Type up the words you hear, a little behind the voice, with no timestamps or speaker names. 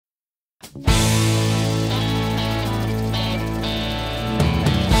So,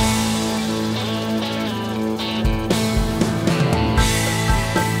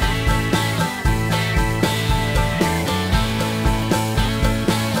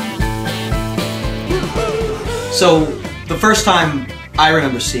 the first time I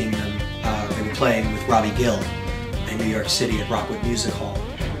remember seeing them, they were playing with Robbie Gill in New York City at Rockwood Music Hall.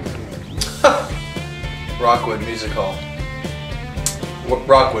 Rockwood Music Hall.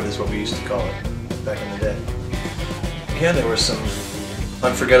 Rockwood is what we used to call it back in the day. Yeah, there were some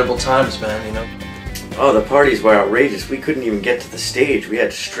unforgettable times, man, you know. Oh, the parties were outrageous. We couldn't even get to the stage. We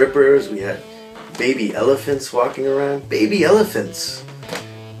had strippers, we had baby elephants walking around. Baby elephants!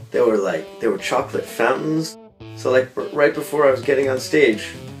 There were chocolate fountains. So like right before I was getting on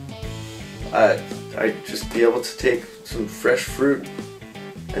stage, I'd just be able to take some fresh fruit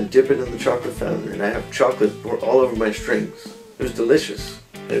and dip it in the chocolate fountain, and I have chocolate all over my strings. It was delicious.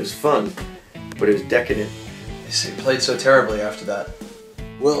 It was fun, but it was decadent. They played so terribly after that.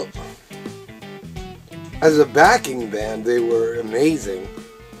 Well, as a backing band, they were amazing,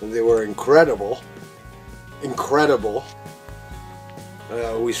 and they were incredible. Incredible.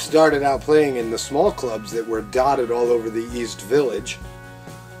 We started out playing in the small clubs that were dotted all over the East Village.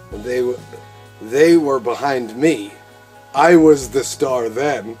 And they were behind me. I was the star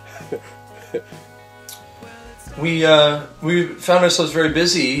then. We found ourselves very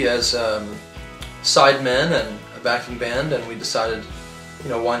busy as sidemen and a backing band, and we decided, you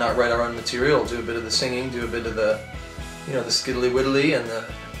know, why not write our own material, do a bit of the singing, do a bit of the, you know, the skiddly widdly and the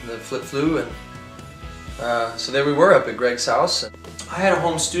flip flu, and so there we were up at Greg's house. I had a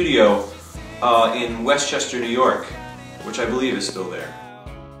home studio in Westchester, New York, which I believe is still there.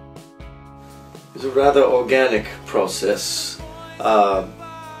 It was a rather organic process.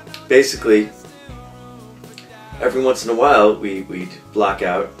 Basically, every once in a while we'd block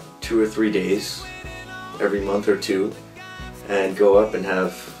out 2 or 3 days every month or two and go up and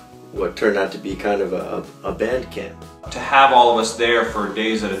have what turned out to be kind of a band camp. To have all of us there for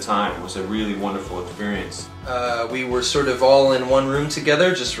days at a time was a really wonderful experience. We were sort of all in one room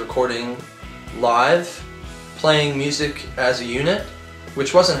together, just recording live, playing music as a unit,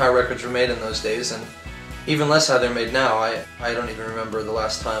 which wasn't how records were made in those days, and even less how they're made now. I don't even remember the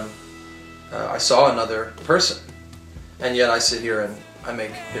last time I saw another person, and yet I sit here and I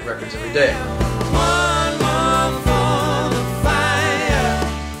make hit records every day.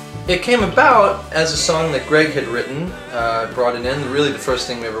 It came about as a song that Greg had written, brought it in, really the first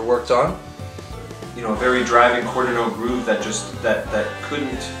thing we ever worked on. You know, a very driving quarter note groove that just that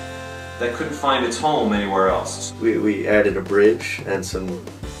couldn't find its home anywhere else. We added a bridge and some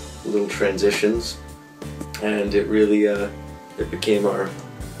little transitions, and it really it became our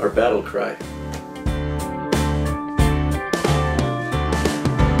battle cry.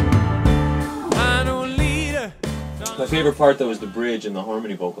 My favorite part though was the bridge and the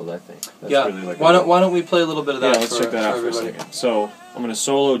harmony vocals, I think. That's yeah. Really like why don't we play a little bit of that? Yeah, let's check that out for a second. So I'm going to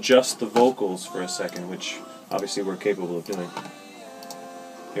solo just the vocals for a second, which obviously we're capable of doing.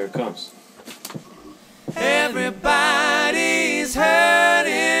 Here it comes. Everybody's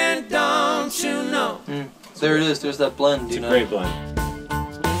hurting, don't you know? There it is. There's that blend. It's you a know? great blend.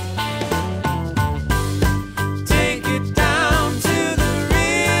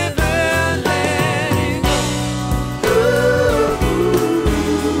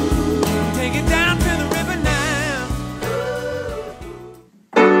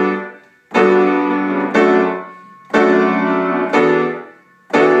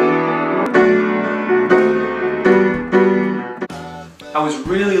 I was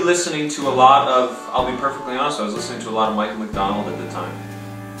really listening to a lot of, I'll be perfectly honest, I was listening to a lot of Michael McDonald at the time.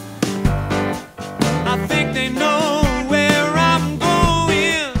 I think they know where I'm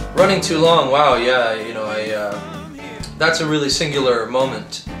going. Running Too Long, wow, yeah, you know, that's a really singular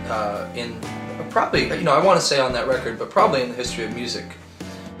moment in, probably, you know, I want to say on that record, but probably in the history of music.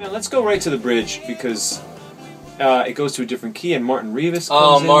 Now let's go right to the bridge, because it goes to a different key and Martin Rivas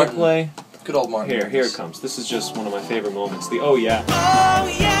comes into play. Good old Martin. Here it comes. This is just one of my favorite moments. The oh yeah. Oh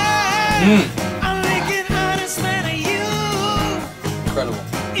yeah. I'm making honest man of you. Incredible.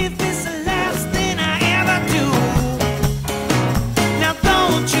 If it's the last thing I ever do, now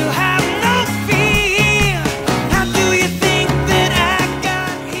don't you have no fear. How do you think that I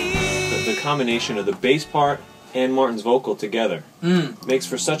got here? The combination of the bass part and Martin's vocal together makes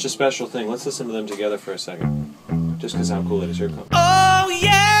for such a special thing. Let's listen to them together for a second. Just because how cool it is. Here it comes. Oh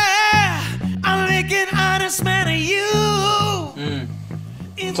yeah. I'm making honest man of you.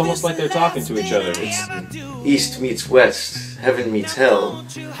 It's almost like they're talking to each other. It's East meets West, heaven meets hell,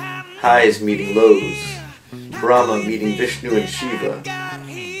 highs meeting lows, Brahma meeting Vishnu and Shiva.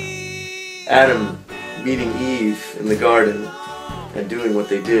 Adam meeting Eve in the garden and doing what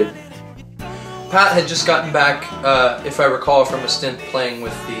they did. Pat had just gotten back, if I recall, from a stint playing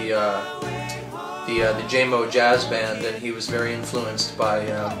with the JMO Jazz Band, and he was very influenced by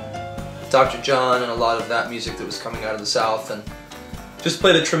Dr. John and a lot of that music that was coming out of the South, and just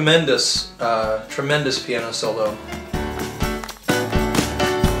played a tremendous, tremendous piano solo.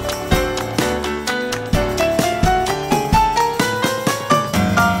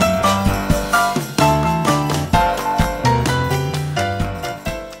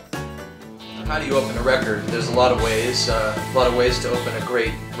 How do you open a record? There's a lot of ways to open a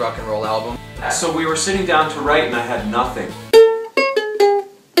great rock and roll album. So we were sitting down to write and I had nothing.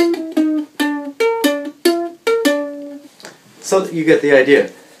 So you get the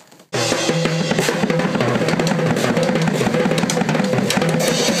idea.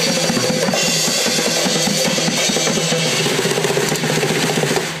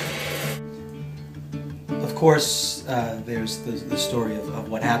 Of course, there's the story of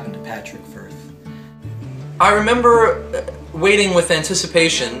what happened to Patrick Firth. I remember waiting with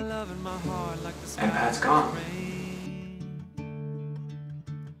anticipation. And Pat's gone.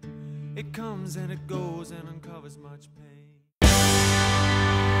 It comes and it goes and uncovers much pain.